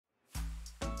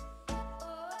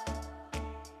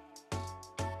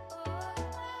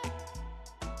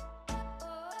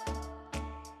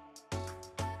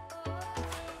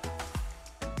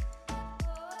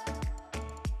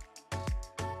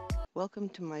Welcome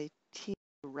to my Temu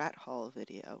rat haul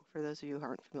video. For those of you who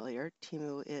aren't familiar,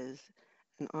 Temu is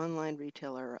an online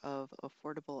retailer of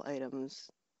affordable items,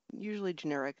 usually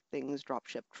generic things drop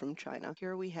shipped from China.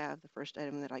 Here we have the first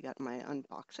item that I got in my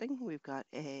unboxing. We've got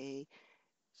a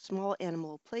small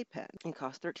animal playpen. It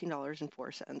cost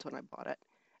 $13.04 when I bought it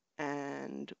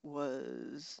and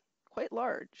was quite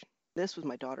large. This was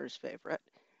my daughter's favorite,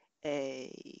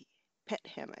 a pet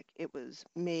hammock. It was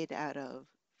made out of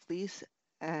fleece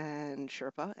and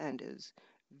Sherpa and is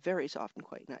very soft and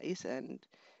quite nice. And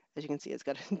as you can see, it's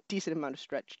got a decent amount of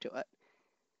stretch to it.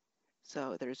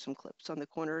 So there's some clips on the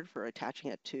corner for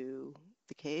attaching it to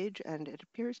the cage, and it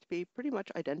appears to be pretty much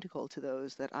identical to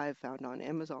those that I've found on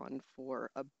Amazon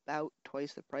for about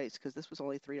twice the price, because this was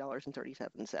only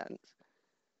 $3.37.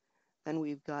 Then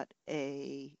we've got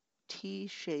a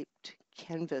T-shaped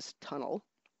canvas tunnel.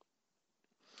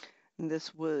 And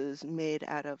this was made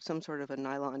out of some sort of a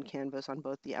nylon canvas on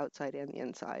both the outside and the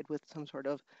inside, with some sort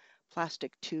of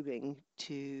plastic tubing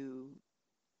to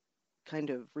kind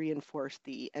of reinforce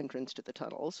the entrance to the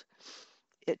tunnels.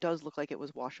 It does look like it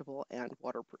was washable and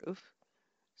waterproof,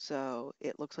 so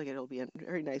it looks like it'll be a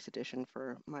very nice addition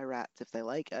for my rats if they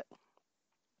like it.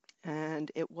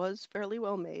 And it was fairly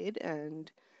well made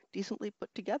and decently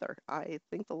put together. I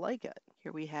think they'll like it.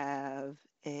 Here we have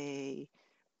a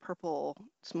purple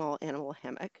small animal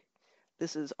hammock.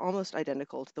 This is almost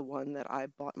identical to the one that I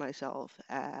bought myself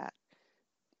at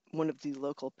one of the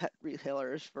local pet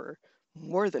retailers for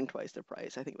more than twice the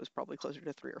price. I think it was probably closer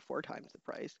to 3 or 4 times the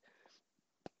price.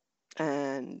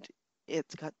 And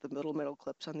it's got the middle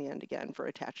clips on the end again for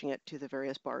attaching it to the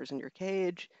various bars in your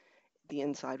cage. The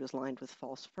inside was lined with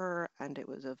false fur, and it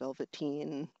was a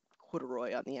velveteen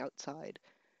corduroy on the outside.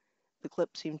 The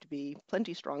clips seem to be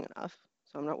plenty strong enough,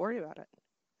 so I'm not worried about it.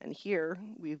 And here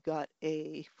we've got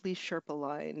a fleece Sherpa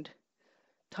lined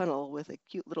tunnel with a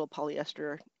cute little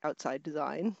polyester outside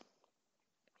design.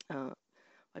 My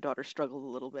daughter struggled a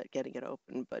little bit getting it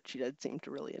open, but she did seem to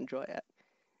really enjoy it.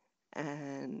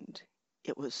 And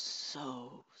it was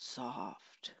so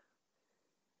soft.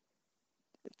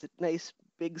 It's a nice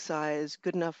big size,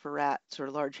 good enough for rats or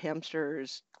large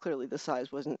hamsters. Clearly the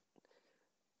size wasn't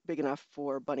big enough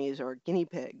for bunnies or guinea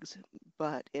pigs,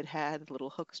 but it had little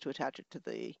hooks to attach it to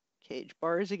the cage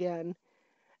bars again.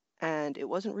 And it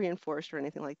wasn't reinforced or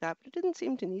anything like that, but it didn't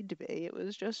seem to need to be. It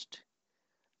was just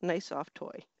a nice soft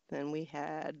toy. Then we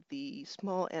had the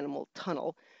small animal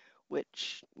tunnel,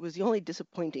 which was the only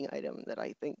disappointing item that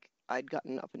I think I'd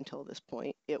gotten up until this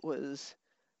point. It was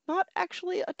not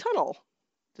actually a tunnel,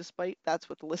 despite that's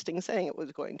what the listing is saying it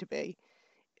was going to be.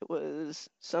 It was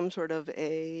some sort of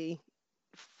a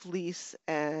fleece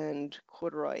and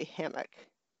corduroy hammock.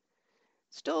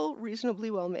 Still reasonably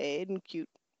well made and cute,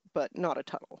 but not a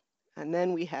tunnel. And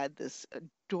then we had this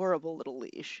adorable little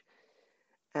leash,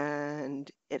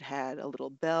 and it had a little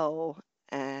bell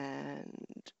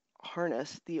and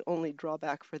harness. The only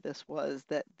drawback for this was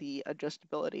that the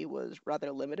adjustability was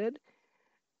rather limited,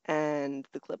 and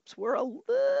the clips were a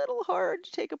little hard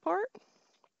to take apart.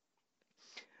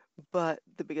 But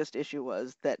the biggest issue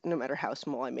was that no matter how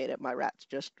small I made it, my rats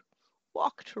just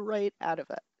walked right out of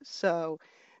it. So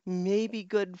maybe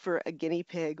good for a guinea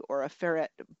pig or a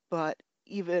ferret, but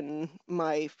even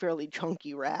my fairly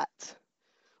chunky rats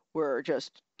were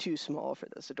just too small for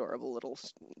this adorable little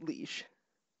leash.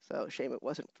 So shame it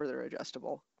wasn't further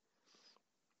adjustable.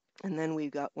 And then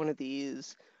we've got one of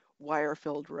these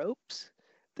wire-filled ropes.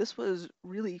 This was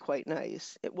really quite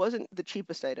nice. It wasn't the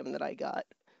cheapest item that I got,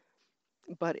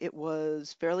 but it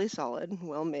was fairly solid,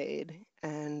 well made,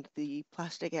 and the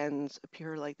plastic ends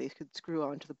appear like they could screw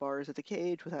onto the bars of the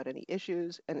cage without any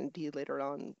issues, and indeed later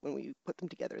on when we put them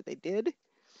together they did.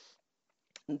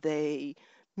 They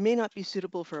may not be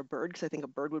suitable for a bird, because I think a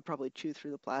bird would probably chew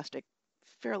through the plastic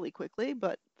fairly quickly,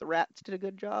 but the rats did a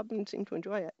good job and seemed to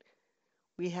enjoy it.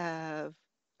 We have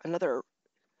another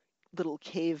little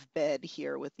cave bed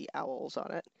here with the owls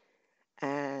on it,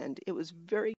 and it was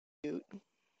very cute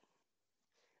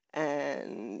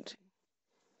and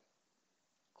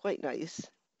quite nice.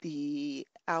 The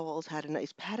owls had a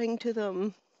nice padding to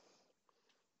them,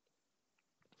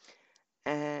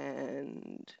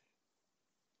 and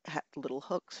had little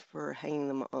hooks for hanging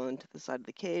them onto the side of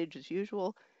the cage as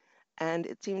usual. And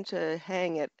it seemed to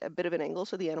hang at a bit of an angle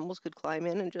so the animals could climb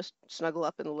in and just snuggle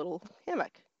up in the little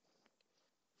hammock.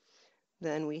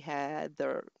 Then we had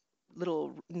the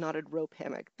little knotted rope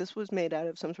hammock. This was made out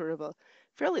of some sort of a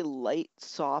fairly light,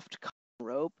 soft cotton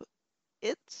rope.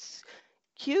 It's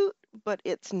cute, but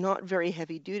it's not very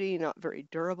heavy duty, not very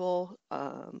durable.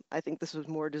 I think this was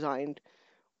more designed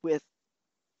with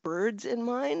birds in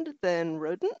mind than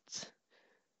rodents,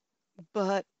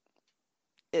 but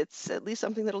it's at least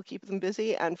something that'll keep them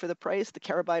busy, and for the price, the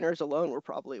carabiners alone were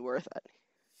probably worth it.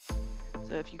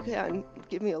 So if you can,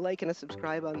 give me a like and a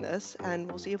subscribe on this, and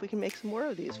we'll see if we can make some more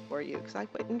of these for you, because I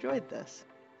quite enjoyed this.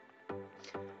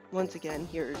 Once again,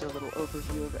 here's a little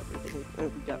overview of everything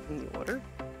we got from the order.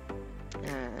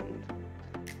 And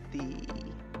the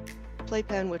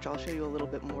playpen, which I'll show you a little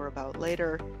bit more about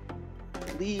later.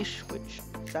 The leash, which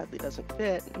sadly doesn't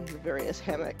fit, and the various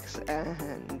hammocks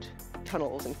and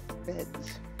tunnels and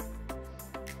beds.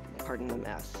 Pardon the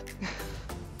mess.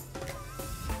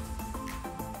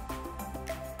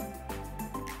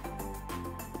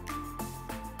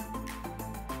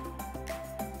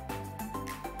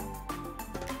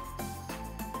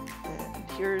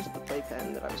 Here's the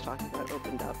playpen that I was talking about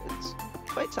opened up. It's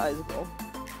quite sizable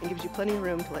and gives you plenty of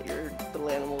room to let your little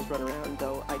animals run around,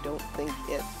 though I don't think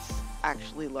it's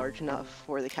actually large enough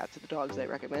for the cats or the dogs I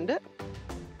recommend it.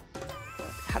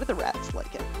 How do the rats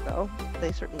like it, though?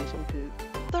 They certainly seem to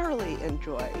thoroughly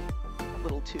enjoy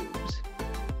little tubes.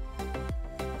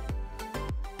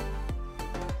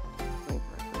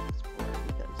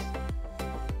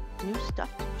 New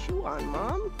stuff to chew on,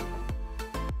 Mom?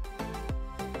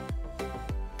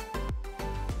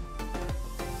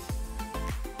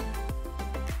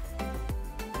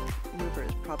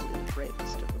 Is probably the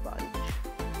bravest of the bunch.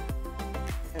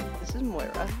 And this is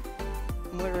Moira.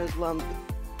 Moira's lump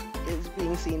is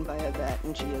being seen by a vet,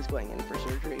 and she is going in for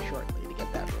surgery shortly to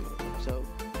get that removed, so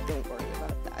don't worry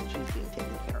about that. She's being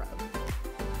taken care of.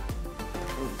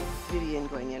 And Vivian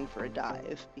going in for a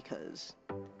dive, because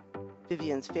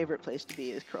Vivian's favorite place to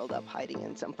be is curled up hiding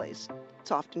in someplace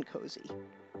soft and cozy.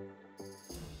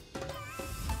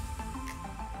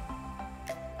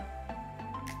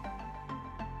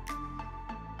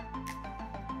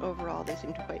 Overall, they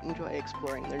seem to quite enjoy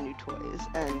exploring their new toys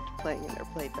and playing in their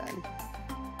playpen.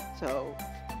 So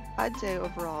I'd say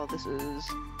overall this is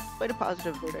quite a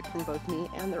positive verdict from both me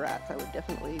and the rats. I would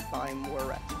definitely buy more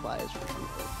rat supplies for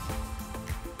people.